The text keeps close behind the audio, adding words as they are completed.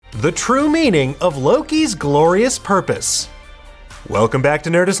The true meaning of Loki's glorious purpose. Welcome back to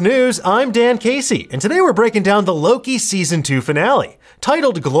Nerdist News, I'm Dan Casey, and today we're breaking down the Loki Season 2 finale.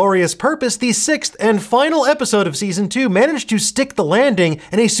 Titled Glorious Purpose, the sixth and final episode of Season 2 managed to stick the landing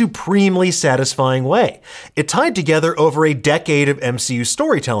in a supremely satisfying way. It tied together over a decade of MCU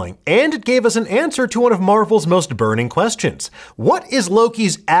storytelling, and it gave us an answer to one of Marvel's most burning questions. What is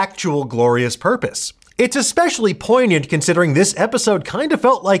Loki's actual glorious purpose? It's especially poignant considering this episode kind of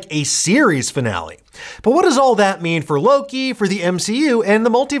felt like a series finale. But what does all that mean for Loki, for the MCU, and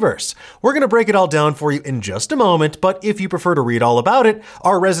the multiverse? We're going to break it all down for you in just a moment, but if you prefer to read all about it,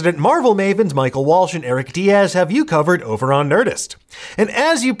 our resident Marvel mavens Michael Walsh and Eric Diaz have you covered over on Nerdist. And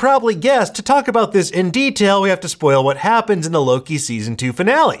as you probably guessed, to talk about this in detail, we have to spoil what happens in the Loki Season 2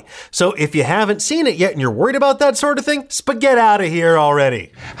 finale. So if you haven't seen it yet and you're worried about that sort of thing, get out of here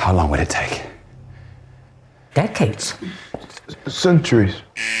already. How long would it take? Decades. Centuries.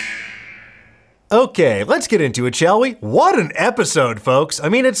 Okay, let's get into it, shall we? What an episode, folks! I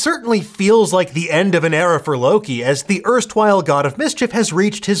mean, it certainly feels like the end of an era for Loki, as the erstwhile god of mischief has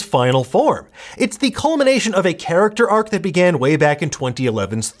reached his final form. It's the culmination of a character arc that began way back in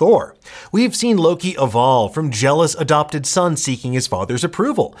 2011's Thor. We've seen Loki evolve from jealous adopted son seeking his father's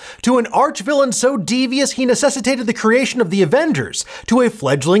approval, to an arch-villain so devious he necessitated the creation of the Avengers, to a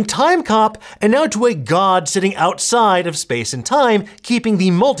fledgling time cop, and now to a god sitting outside of space and time, keeping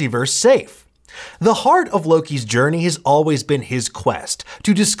the multiverse safe. The heart of Loki's journey has always been his quest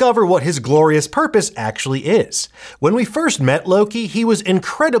to discover what his glorious purpose actually is. When we first met Loki, he was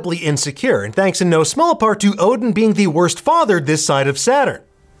incredibly insecure, and thanks in no small part to Odin being the worst father this side of Saturn.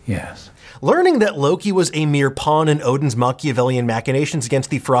 Yes. Learning that Loki was a mere pawn in Odin's Machiavellian machinations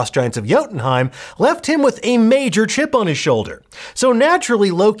against the frost giants of Jotunheim left him with a major chip on his shoulder. So naturally,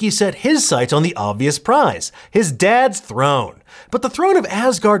 Loki set his sights on the obvious prize, his dad's throne. But the throne of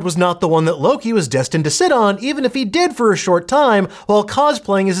Asgard was not the one that Loki was destined to sit on, even if he did for a short time while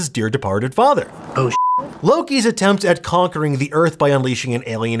cosplaying as his dear departed father. Oh, Loki's attempts at conquering the Earth by unleashing an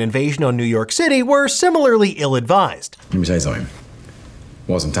alien invasion on New York City were similarly ill-advised. Let me tell you something.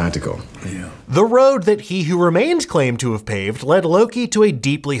 Wasn't tactical. yeah. The road that He Who Remains claimed to have paved led Loki to a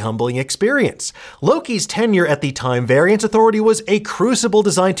deeply humbling experience. Loki's tenure at the Time Variance Authority was a crucible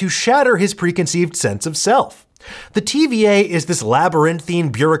designed to shatter his preconceived sense of self. The TVA is this labyrinthine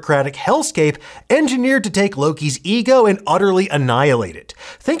bureaucratic hellscape engineered to take Loki's ego and utterly annihilate it.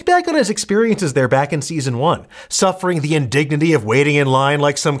 Think back on his experiences there back in Season 1, suffering the indignity of waiting in line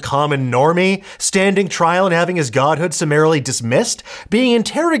like some common normie, standing trial and having his godhood summarily dismissed, being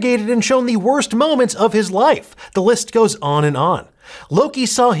interrogated and shown the worst moments of his life. The list goes on and on. Loki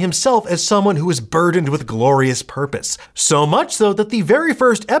saw himself as someone who was burdened with glorious purpose, so much so that the very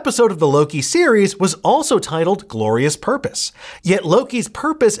first episode of the Loki series was also titled Glorious Purpose. Yet Loki's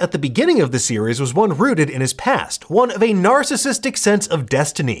purpose at the beginning of the series was one rooted in his past, one of a narcissistic sense of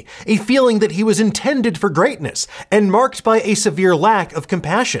destiny, a feeling that he was intended for greatness, and marked by a severe lack of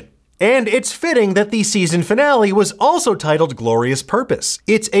compassion. And it's fitting that the season finale was also titled Glorious Purpose.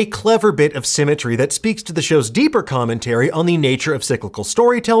 It's a clever bit of symmetry that speaks to the show's deeper commentary on the nature of cyclical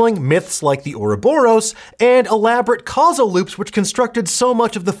storytelling, myths like the Ouroboros, and elaborate causal loops which constructed so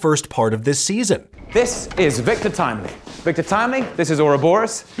much of the first part of this season. This is Victor Timely. Victor Timely, this is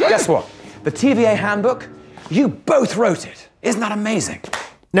Ouroboros. Guess what? The TVA handbook, you both wrote it. Isn't that amazing?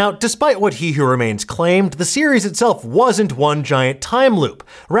 Now, despite what He Who Remains claimed, the series itself wasn't one giant time loop.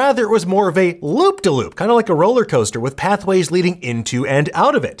 Rather, it was more of a loop-de-loop, kind of like a roller coaster with pathways leading into and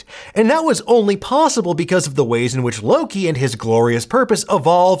out of it. And that was only possible because of the ways in which Loki and his glorious purpose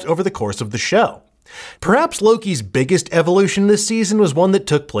evolved over the course of the show. Perhaps Loki's biggest evolution this season was one that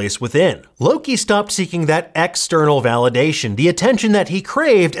took place within. Loki stopped seeking that external validation, the attention that he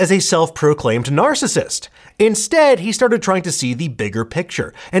craved as a self-proclaimed narcissist. Instead, he started trying to see the bigger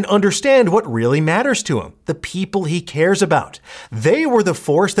picture and understand what really matters to him, the people he cares about. They were the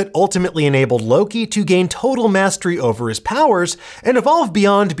force that ultimately enabled Loki to gain total mastery over his powers and evolve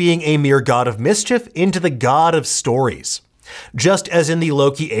beyond being a mere god of mischief into the god of stories. Just as in the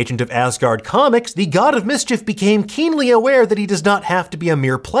Loki Agent of Asgard comics, the God of Mischief became keenly aware that he does not have to be a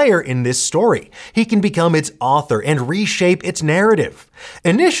mere player in this story. He can become its author and reshape its narrative.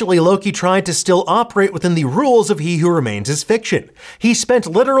 Initially, Loki tried to still operate within the rules of He Who Remains as fiction. He spent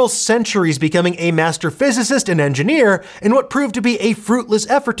literal centuries becoming a master physicist and engineer in what proved to be a fruitless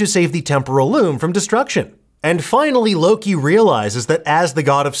effort to save the temporal loom from destruction. And finally, Loki realizes that as the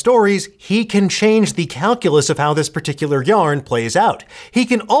god of stories, he can change the calculus of how this particular yarn plays out. He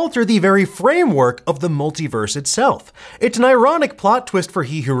can alter the very framework of the multiverse itself. It's an ironic plot twist for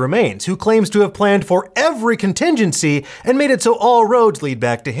He Who Remains, who claims to have planned for every contingency and made it so all roads lead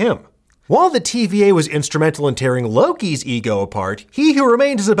back to him. While the TVA was instrumental in tearing Loki's ego apart, He Who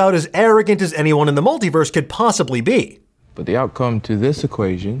Remains is about as arrogant as anyone in the multiverse could possibly be. But the outcome to this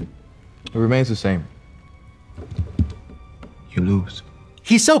equation, it remains the same. You lose.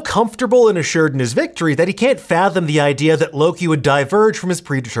 He's so comfortable and assured in his victory that he can't fathom the idea that Loki would diverge from his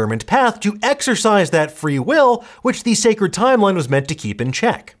predetermined path to exercise that free will which the sacred timeline was meant to keep in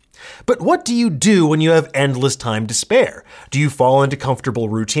check. But what do you do when you have endless time to spare? Do you fall into comfortable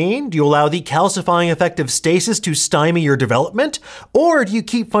routine? Do you allow the calcifying effect of stasis to stymie your development? Or do you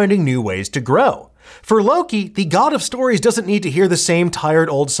keep finding new ways to grow? For Loki, the god of stories doesn't need to hear the same tired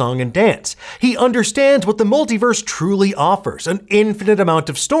old song and dance. He understands what the multiverse truly offers, an infinite amount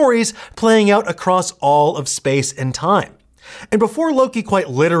of stories playing out across all of space and time. And before Loki quite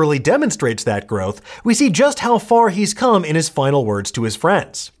literally demonstrates that growth, we see just how far he's come in his final words to his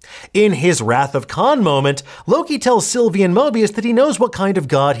friends. In his Wrath of Khan moment, Loki tells Sylvie and Mobius that he knows what kind of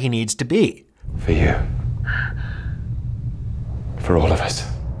god he needs to be. For you. For all of us.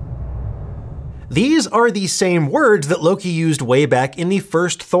 These are the same words that Loki used way back in the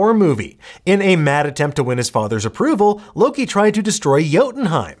first Thor movie. In a mad attempt to win his father's approval, Loki tried to destroy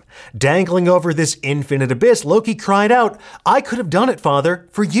Jotunheim. Dangling over this infinite abyss, Loki cried out, "I could have done it, Father,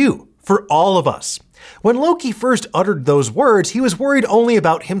 for you, for all of us." When Loki first uttered those words, he was worried only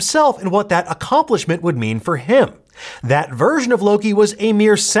about himself and what that accomplishment would mean for him. That version of Loki was a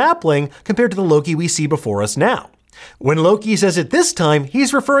mere sapling compared to the Loki we see before us now. When Loki says it this time,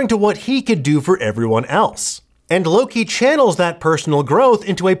 he's referring to what he could do for everyone else. And Loki channels that personal growth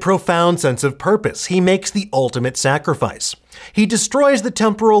into a profound sense of purpose. He makes the ultimate sacrifice. He destroys the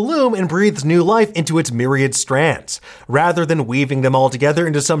temporal loom and breathes new life into its myriad strands. Rather than weaving them all together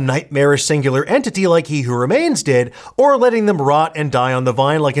into some nightmarish singular entity like He Who Remains did, or letting them rot and die on the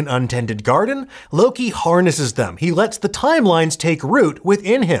vine like an untended garden, Loki harnesses them. He lets the timelines take root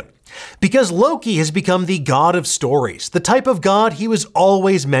within him. Because Loki has become the god of stories, the type of god he was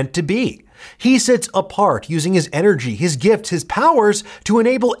always meant to be. He sits apart, using his energy, his gifts, his powers to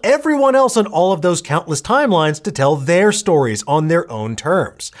enable everyone else on all of those countless timelines to tell their stories on their own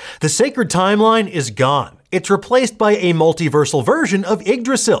terms. The sacred timeline is gone. It's replaced by a multiversal version of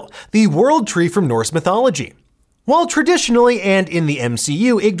Yggdrasil, the world tree from Norse mythology. While traditionally and in the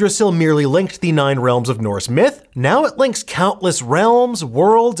MCU, Yggdrasil merely linked the 9 realms of Norse myth, now it links countless realms,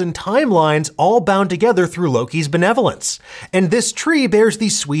 worlds, and timelines all bound together through Loki's benevolence. And this tree bears the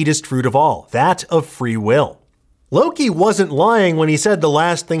sweetest fruit of all, that of free will. Loki wasn't lying when he said the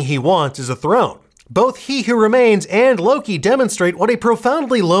last thing he wants is a throne. Both He Who Remains and Loki demonstrate what a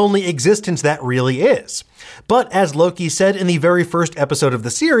profoundly lonely existence that really is. But as Loki said in the very first episode of the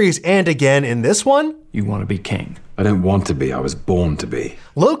series, and again in this one, You want to be king. I don't want to be, I was born to be.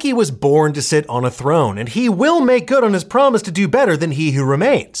 Loki was born to sit on a throne, and he will make good on his promise to do better than He Who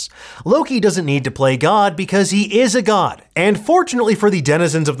Remains. Loki doesn't need to play God because he is a god, and fortunately for the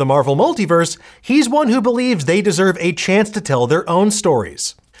denizens of the Marvel multiverse, he's one who believes they deserve a chance to tell their own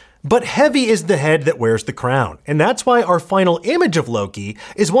stories. But heavy is the head that wears the crown, and that's why our final image of Loki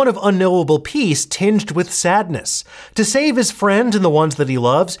is one of unknowable peace tinged with sadness. To save his friends and the ones that he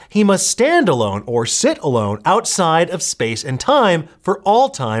loves, he must stand alone or sit alone outside of space and time for all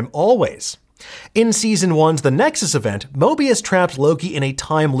time, always. In Season 1's The Nexus event, Mobius traps Loki in a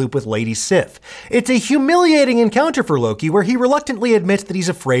time loop with Lady Sif. It's a humiliating encounter for Loki where he reluctantly admits that he's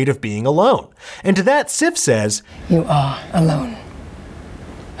afraid of being alone. And to that, Sif says, "You are alone.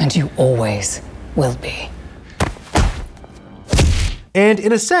 And you always will be." And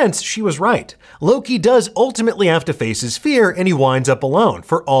in a sense, she was right. Loki does ultimately have to face his fear, and he winds up alone,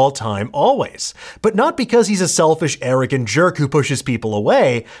 for all time, always. But not because he's a selfish, arrogant jerk who pushes people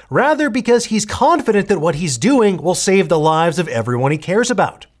away, rather because he's confident that what he's doing will save the lives of everyone he cares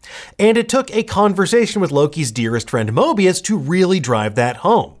about. And it took a conversation with Loki's dearest friend Mobius to really drive that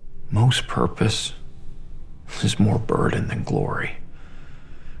home. Most purpose is more burden than glory.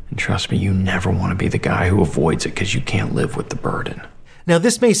 And trust me, you never want to be the guy who avoids it because you can't live with the burden. Now,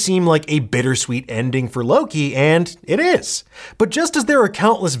 this may seem like a bittersweet ending for Loki, and it is. But just as there are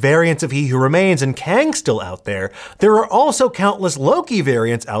countless variants of He Who Remains and Kang still out there are also countless Loki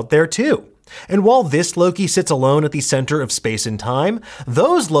variants out there too. And while this Loki sits alone at the center of space and time,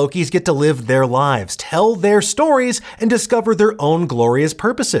 those Lokis get to live their lives, tell their stories, and discover their own glorious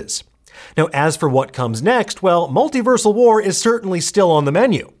purposes. Now, as for what comes next, well, multiversal war is certainly still on the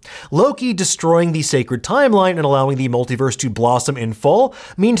menu. Loki destroying the sacred timeline and allowing the multiverse to blossom in full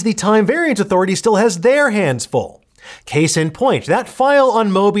means the Time Variance Authority still has their hands full. Case in point, that file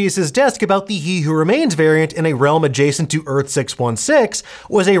on Mobius's desk about the He Who Remains variant in a realm adjacent to Earth 616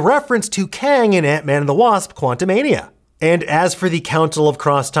 was a reference to Kang in Ant-Man and the Wasp: Quantumania. And as for the Council of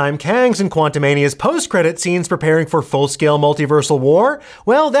Cross-Time Kangs and Quantumania's post-credit scenes preparing for full-scale multiversal war,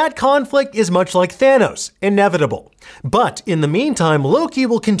 well, that conflict is much like Thanos, inevitable. But in the meantime, Loki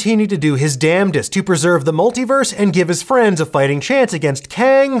will continue to do his damnedest to preserve the multiverse and give his friends a fighting chance against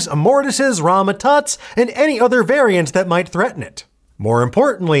Kangs, Immortuses, Rama-Tuts, and any other variants that might threaten it. More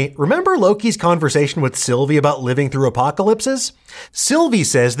importantly, remember Loki's conversation with Sylvie about living through apocalypses? Sylvie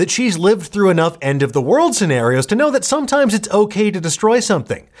says that she's lived through enough end-of-the-world scenarios to know that sometimes it's okay to destroy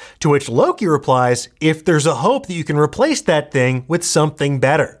something, to which Loki replies, if there's a hope that you can replace that thing with something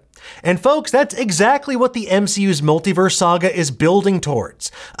better. And folks, that's exactly what the MCU's multiverse saga is building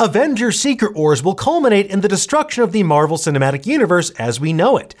towards. Avengers Secret Wars will culminate in the destruction of the Marvel Cinematic Universe as we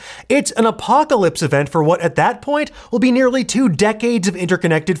know it. It's an apocalypse event for what at that point will be nearly 2 decades of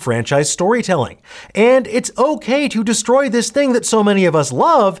interconnected franchise storytelling. And it's okay to destroy this thing that so many of us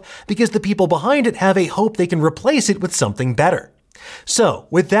love because the people behind it have a hope they can replace it with something better. So,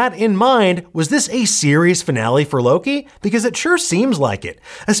 with that in mind, was this a series finale for Loki? Because it sure seems like it,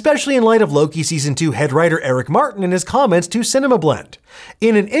 especially in light of Loki Season 2 head writer Eric Martin and his comments to Cinema Blend.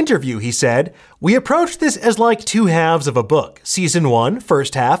 In an interview, he said, "We approached this as like 2 halves of a book. Season 1,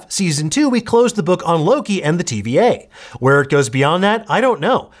 first half. Season 2, we closed the book on Loki and the TVA. Where it goes beyond that, I don't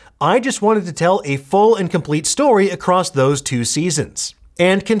know. I just wanted to tell a full and complete story across those 2 seasons."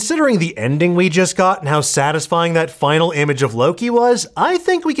 And considering the ending we just got and how satisfying that final image of Loki was, I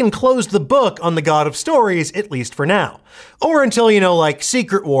think we can close the book on the God of Stories, at least for now. Or until, like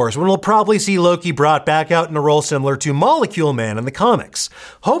Secret Wars, when we'll probably see Loki brought back out in a role similar to Molecule Man in the comics.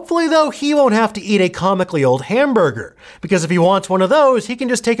 Hopefully, though, he won't have to eat a comically old hamburger, because if he wants one of those, he can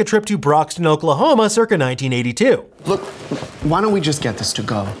just take a trip to Broxton, Oklahoma, circa 1982. Look, why don't we just get this to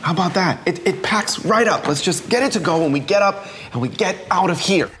go? How about that? It packs right up. Let's just get it to go when we get up and we get out of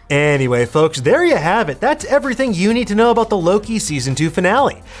here. Anyway, folks, there you have it. That's everything you need to know about the Loki Season 2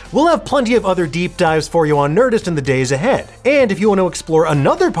 finale. We'll have plenty of other deep dives for you on Nerdist in the days ahead. And if you want to explore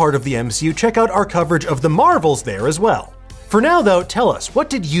another part of the MCU, check out our coverage of the Marvels there as well. For now, though, tell us, what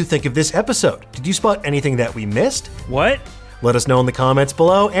did you think of this episode? Did you spot anything that we missed? What? Let us know in the comments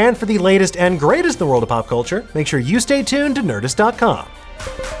below, and for the latest and greatest in the world of pop culture, make sure you stay tuned to Nerdist.com.